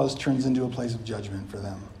flaws turns into a place of judgment for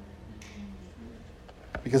them.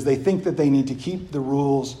 Because they think that they need to keep the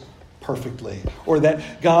rules perfectly, or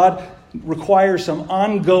that God requires some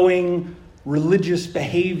ongoing religious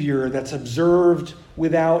behavior that's observed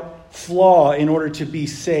without flaw in order to be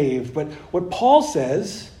saved. But what Paul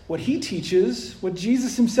says, what he teaches, what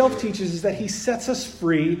Jesus himself teaches, is that he sets us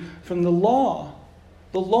free from the law.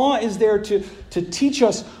 The law is there to teach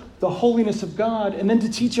us the holiness of God and then to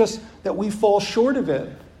teach us that we fall short of it.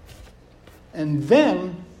 And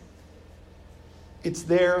then it's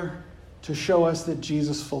there to show us that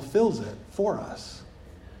Jesus fulfills it for us.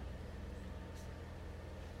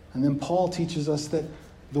 And then Paul teaches us that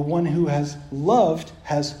the one who has loved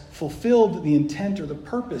has fulfilled the intent or the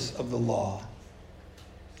purpose of the law.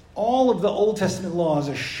 All of the Old Testament law is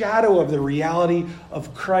a shadow of the reality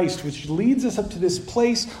of Christ, which leads us up to this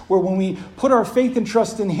place where when we put our faith and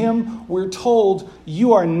trust in him, we're told,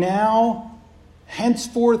 you are now,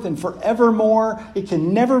 henceforth and forevermore, it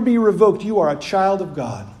can never be revoked. You are a child of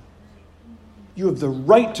God. You have the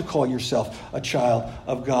right to call yourself a child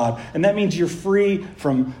of God. And that means you're free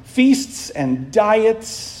from feasts and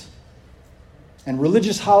diets and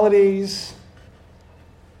religious holidays.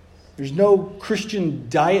 There's no Christian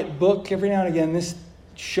diet book. Every now and again, this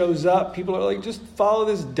shows up. People are like, just follow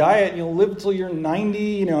this diet and you'll live till you're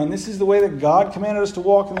 90, and this is the way that God commanded us to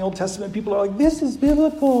walk in the Old Testament. People are like, this is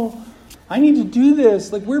biblical. I need to do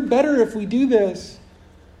this. Like, we're better if we do this.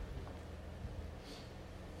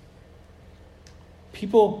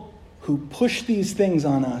 People who push these things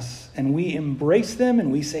on us and we embrace them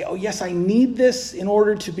and we say, oh yes, I need this in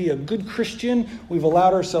order to be a good Christian, we've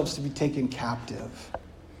allowed ourselves to be taken captive.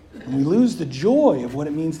 And we lose the joy of what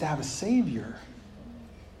it means to have a Savior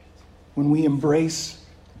when we embrace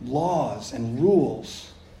laws and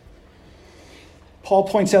rules. Paul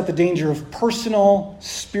points out the danger of personal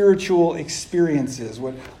spiritual experiences,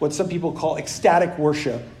 what some people call ecstatic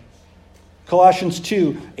worship. Colossians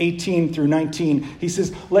 2:18 through 19, he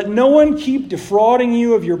says, let no one keep defrauding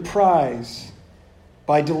you of your prize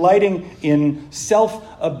by delighting in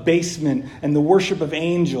self-abasement and the worship of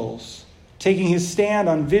angels, taking his stand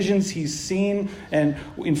on visions he's seen and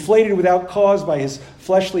inflated without cause by his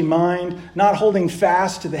fleshly mind, not holding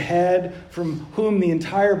fast to the head, from whom the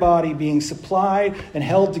entire body, being supplied and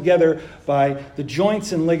held together by the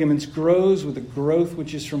joints and ligaments, grows with a growth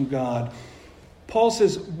which is from God. Paul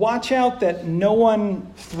says, watch out that no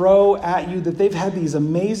one throw at you that they've had these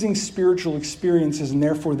amazing spiritual experiences and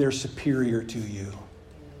therefore they're superior to you.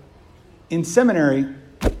 In seminary,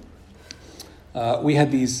 we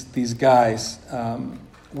had these guys,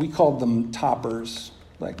 we called them toppers,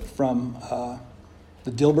 like from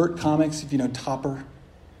the Dilbert comics, if you know Topper.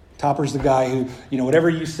 Topper's the guy who, whatever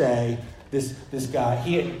you say, this guy,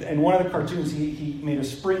 in one of the cartoons, he made a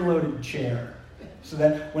spring-loaded chair. So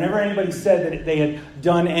that whenever anybody said that they had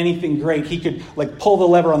done anything great, he could pull the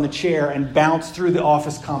lever on the chair and bounce through the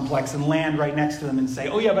office complex and land right next to them and say,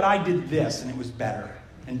 oh yeah, but I did this and it was better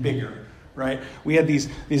and bigger. Right? We had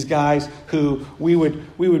these guys who we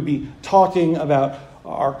would be talking about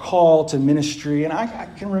our call to ministry. And I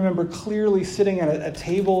can remember clearly sitting at a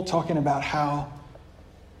table talking about how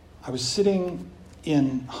I was sitting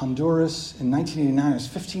in Honduras in 1989. I was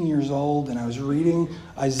 15 years old and I was reading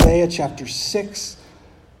Isaiah chapter 6.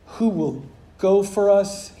 Who will go for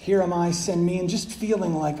us? Here am I, send me. And just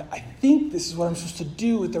feeling like, I think this is what I'm supposed to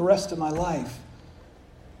do with the rest of my life.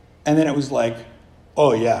 And then it was like,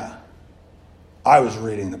 oh yeah. I was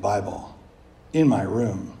reading the Bible in my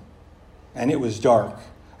room, and it was dark.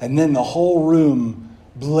 And then the whole room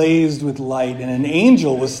blazed with light, and an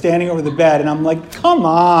angel was standing over the bed, and I'm like, come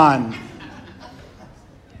on.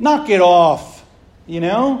 Knock it off,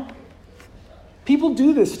 People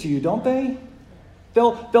do this to you, don't they?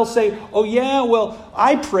 They'll say, oh yeah, well,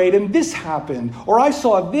 I prayed and this happened, or I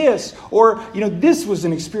saw this, or, this was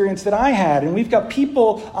an experience that I had. And we've got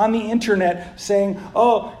people on the internet saying,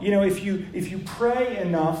 oh, if you pray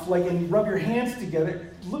enough, and rub your hands together,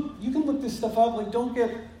 look, you can look this stuff up. Don't get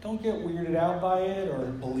weirded out by it or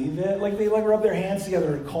believe it. They rub their hands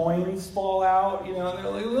together and coins fall out, and they're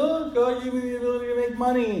like, look, God gave me the ability to make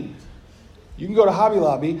money. You can go to Hobby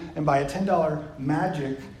Lobby and buy a $10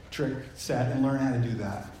 magic trick set and learn how to do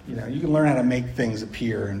that. You can learn how to make things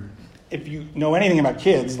appear. And if you know anything about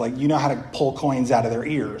kids, you know how to pull coins out of their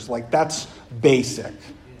ears. That's basic,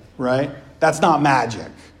 right? That's not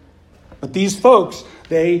magic. But these folks,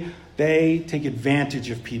 they take advantage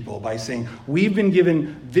of people by saying, we've been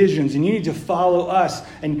given visions and you need to follow us.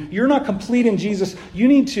 And you're not complete in Jesus. You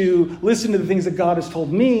need to listen to the things that God has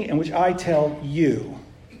told me and which I tell you.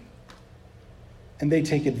 And they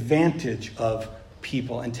take advantage of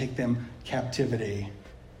people and take them captivity.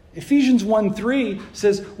 Ephesians 1:3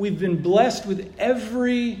 says we've been blessed with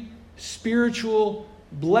every spiritual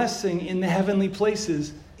blessing in the heavenly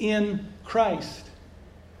places in Christ.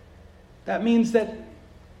 That means that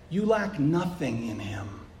you lack nothing in him.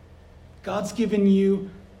 God's given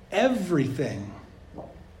you everything.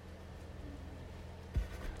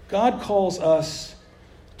 God calls us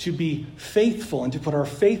to be faithful and to put our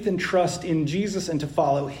faith and trust in Jesus and to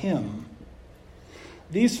follow him.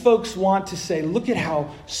 These folks want to say, look at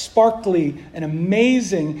how sparkly and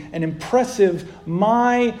amazing and impressive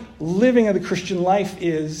my living of the Christian life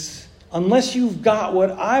is. Unless you've got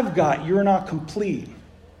what I've got, you're not complete.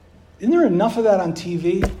 Isn't there enough of that on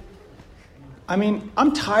TV? I mean,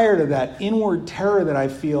 I'm tired of that inward terror that I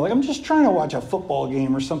feel. Like I'm just trying to watch a football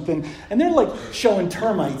game or something, and they're like showing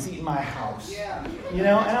termites eating my house. Yeah. You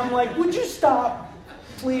know, and I'm like, would you stop,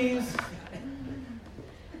 please?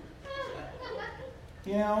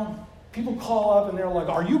 You know, people call up and they're like,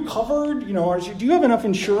 are you covered? You know, do you have enough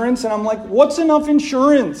insurance? And I'm like, what's enough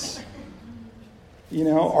insurance? You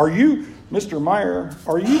know, are you, Mr. Meyer,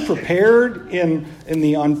 are you prepared in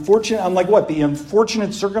the unfortunate, I'm like, what, the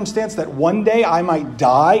unfortunate circumstance that one day I might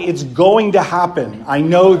die? It's going to happen. I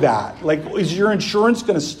know that. Like, is your insurance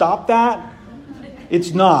going to stop that?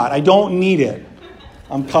 It's not. I don't need it.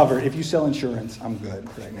 I'm covered. If you sell insurance, I'm good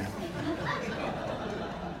right now.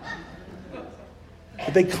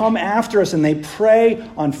 But they come after us and they prey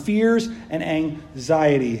on fears and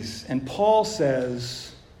anxieties. And Paul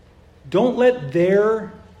says, don't let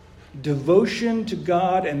their devotion to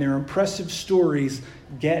God and their impressive stories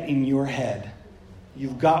get in your head.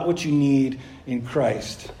 You've got what you need in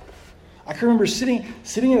Christ. I can remember sitting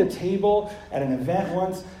at a table at an event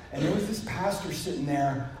once, and there was this pastor sitting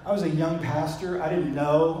there. I was a young pastor. I didn't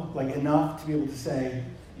know enough to be able to say,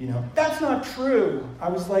 that's not true. I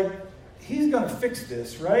was like, he's going to fix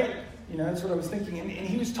this, right? That's what I was thinking. And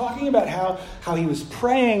he was talking about how he was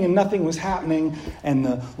praying and nothing was happening. And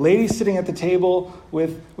the ladies sitting at the table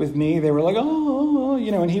with me, they were like,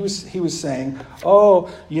 and he was saying,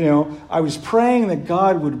 I was praying that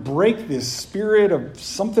God would break this spirit of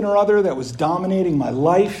something or other that was dominating my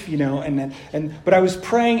life, but I was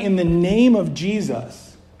praying in the name of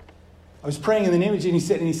Jesus. I was praying in the name of Jesus,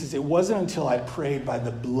 and he says, it wasn't until I prayed by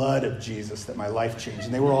the blood of Jesus that my life changed.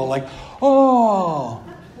 And they were all like, oh,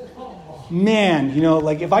 man,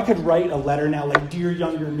 if I could write a letter now, like, dear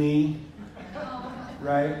younger me,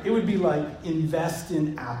 right? It would be like, invest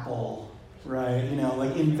in Apple, right?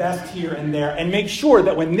 Invest here and there, and make sure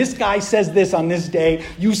that when this guy says this on this day,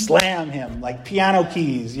 you slam him, like piano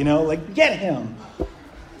keys, get him.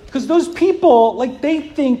 Because those people, they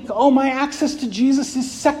think, my access to Jesus is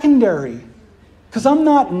secondary. Because I'm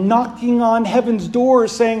not knocking on heaven's door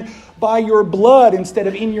saying, by your blood instead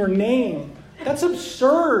of in your name. That's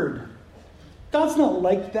absurd. God's not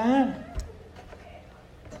like that.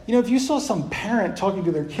 If you saw some parent talking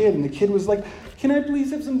to their kid, and the kid was like, can I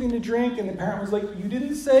please have something to drink? And the parent was like, you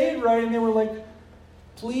didn't say it right. And they were like,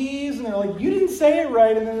 please. And they're like, you didn't say it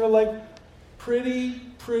right. And then they're like, pretty,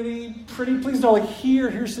 please. And they're like,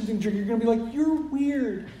 here's something to drink. You're going to be like, you're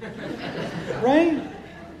weird. Right?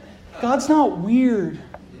 God's not weird.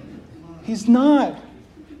 He's not.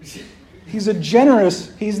 He's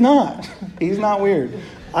he's not. He's not weird.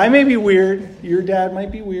 I may be weird. Your dad might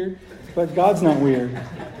be weird. But God's not weird.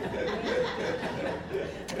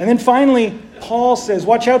 And then finally, Paul says,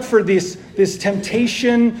 watch out for this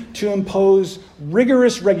temptation to impose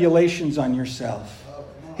rigorous regulations on yourself.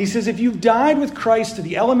 He says, if you've died with Christ to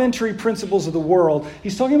the elementary principles of the world,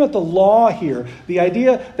 he's talking about the law here, the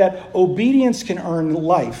idea that obedience can earn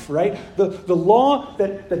life, right? The law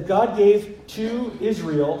that God gave to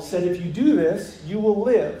Israel said, if you do this, you will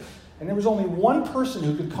live. And there was only one person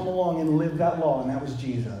who could come along and live that law, and that was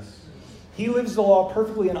Jesus. He lives the law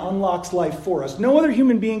perfectly and unlocks life for us. No other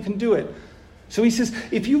human being can do it. So he says,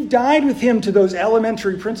 if you've died with him to those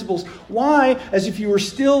elementary principles, why, as if you were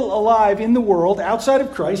still alive in the world outside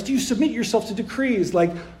of Christ, do you submit yourself to decrees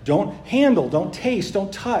like don't handle, don't taste,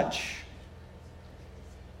 don't touch?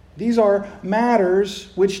 These are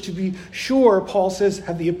matters which, to be sure, Paul says,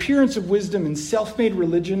 have the appearance of wisdom and self-made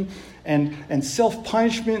religion and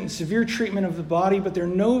self-punishment and severe treatment of the body, but they're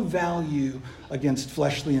no value against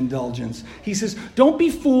fleshly indulgence. He says, don't be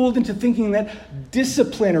fooled into thinking that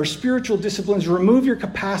discipline or spiritual disciplines remove your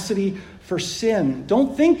capacity for sin.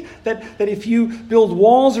 Don't think that if you build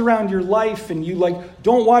walls around your life and you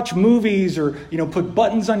don't watch movies or put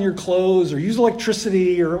buttons on your clothes or use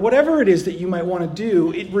electricity or whatever it is that you might want to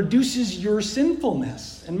do, it reduces your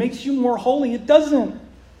sinfulness and makes you more holy. It doesn't.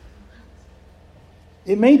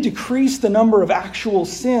 It may decrease the number of actual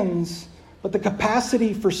sins, but the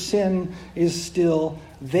capacity for sin is still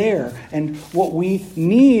there. And what we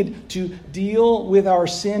need to deal with our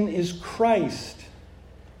sin is Christ.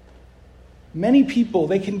 Many people,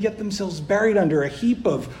 they can get themselves buried under a heap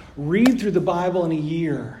of read through the Bible in a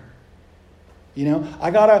year.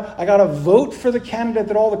 I gotta vote for the candidate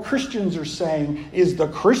that all the Christians are saying is the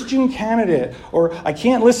Christian candidate, or I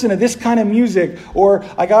can't listen to this kind of music, or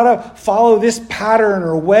I gotta follow this pattern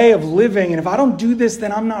or way of living, and if I don't do this,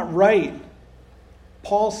 then I'm not right.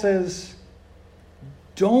 Paul says,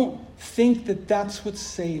 don't think that that's what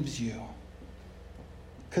saves you,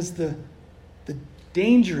 because the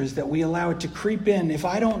danger is that we allow it to creep in. If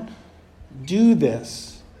I don't do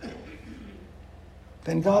this,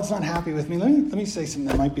 then God's not happy with me. Let me say something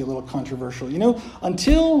that might be a little controversial.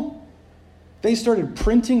 Until they started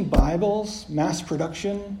printing Bibles, mass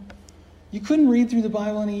production, you couldn't read through the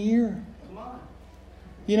Bible in a year. Come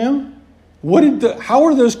on. How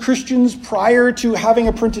were those Christians prior to having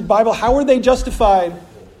a printed Bible? How were they justified?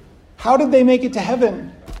 How did they make it to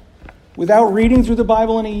heaven without reading through the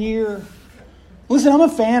Bible in a year? Listen, I'm a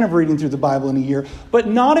fan of reading through the Bible in a year, but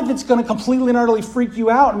not if it's going to completely and utterly freak you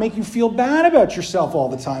out and make you feel bad about yourself all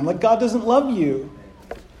the time, like God doesn't love you.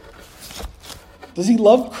 Does he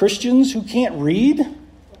love Christians who can't read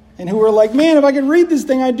and who are like, man, if I could read this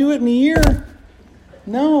thing, I'd do it in a year?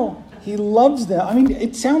 No, he loves them. I mean,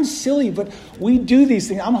 it sounds silly, but we do these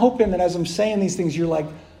things. I'm hoping that as I'm saying these things, you're like,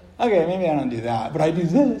 okay, maybe I don't do that, but I do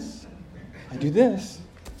this. I do this.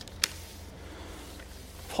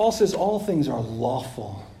 Paul says all things are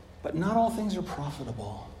lawful, but not all things are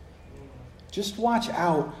profitable. Just watch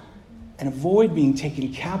out and avoid being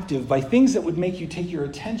taken captive by things that would make you take your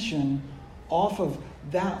attention off of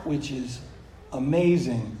that which is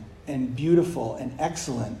amazing and beautiful and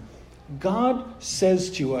excellent. God says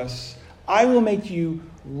to us, I will make you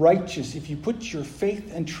righteous if you put your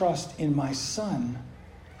faith and trust in my Son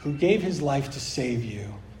who gave his life to save you.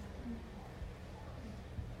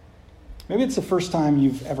 Maybe it's the first time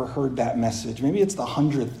you've ever heard that message. Maybe it's the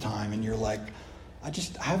 100th time and you're like, I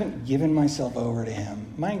haven't given myself over to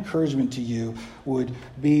him. My encouragement to you would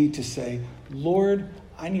be to say, Lord,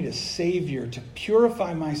 I need a Savior to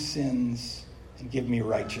purify my sins and give me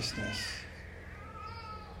righteousness.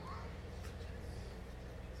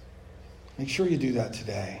 Make sure you do that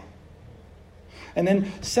today. And then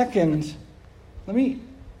second, let me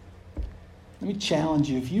challenge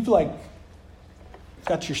you. If you've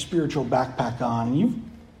got your spiritual backpack on and you've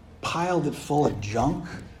piled it full of junk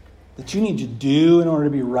that you need to do in order to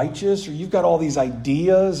be righteous, or you've got all these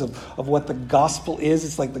ideas of what the gospel is,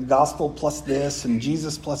 it's like the gospel plus this and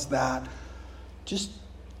Jesus plus that, just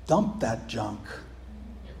dump that junk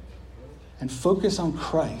and focus on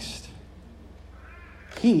Christ.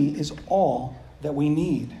 He is all that we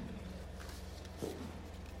need.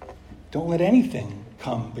 Don't let anything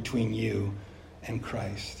come between you and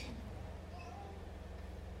Christ.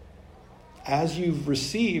 As you've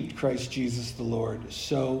received Christ Jesus the Lord,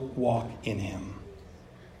 so walk in him.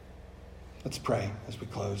 Let's pray as we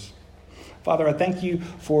close. Father, I thank you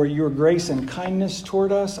for your grace and kindness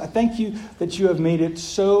toward us. I thank you that you have made it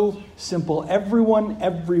so simple. Everyone,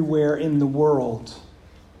 everywhere in the world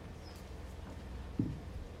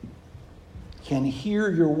can hear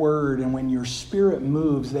your word, and when your Spirit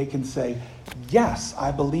moves, they can say, yes,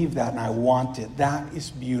 I believe that and I want it. That is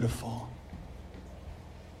beautiful.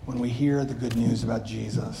 When we hear the good news about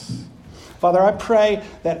Jesus. Father, I pray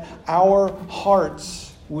that our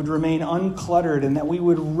hearts would remain uncluttered and that we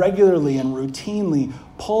would regularly and routinely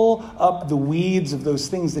pull up the weeds of those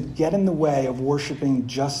things that get in the way of worshiping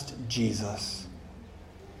just Jesus.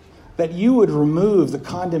 That you would remove the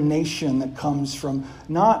condemnation that comes from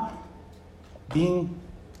not being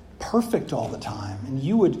perfect all the time. And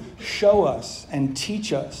you would show us and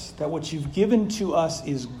teach us that what you've given to us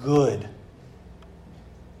is good.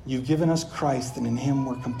 You've given us Christ, and in him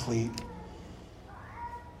we're complete.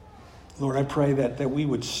 Lord, I pray that we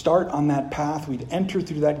would start on that path, we'd enter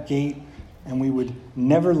through that gate, and we would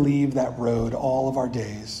never leave that road all of our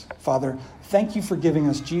days. Father, thank you for giving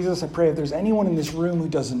us Jesus. I pray if there's anyone in this room who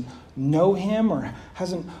doesn't know him or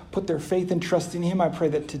hasn't put their faith and trust in him, I pray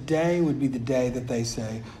that today would be the day that they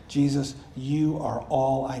say, Jesus, you are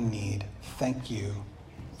all I need. Thank you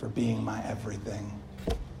for being my everything.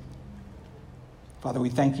 Father, we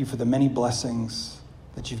thank you for the many blessings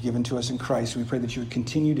that you've given to us in Christ. We pray that you would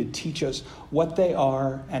continue to teach us what they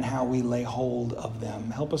are and how we lay hold of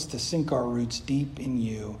them. Help us to sink our roots deep in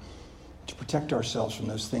you, to protect ourselves from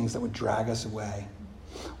those things that would drag us away.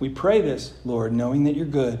 We pray this, Lord, knowing that you're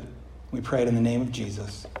good. We pray it in the name of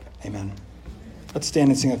Jesus. Amen. Let's stand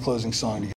and sing a closing song together.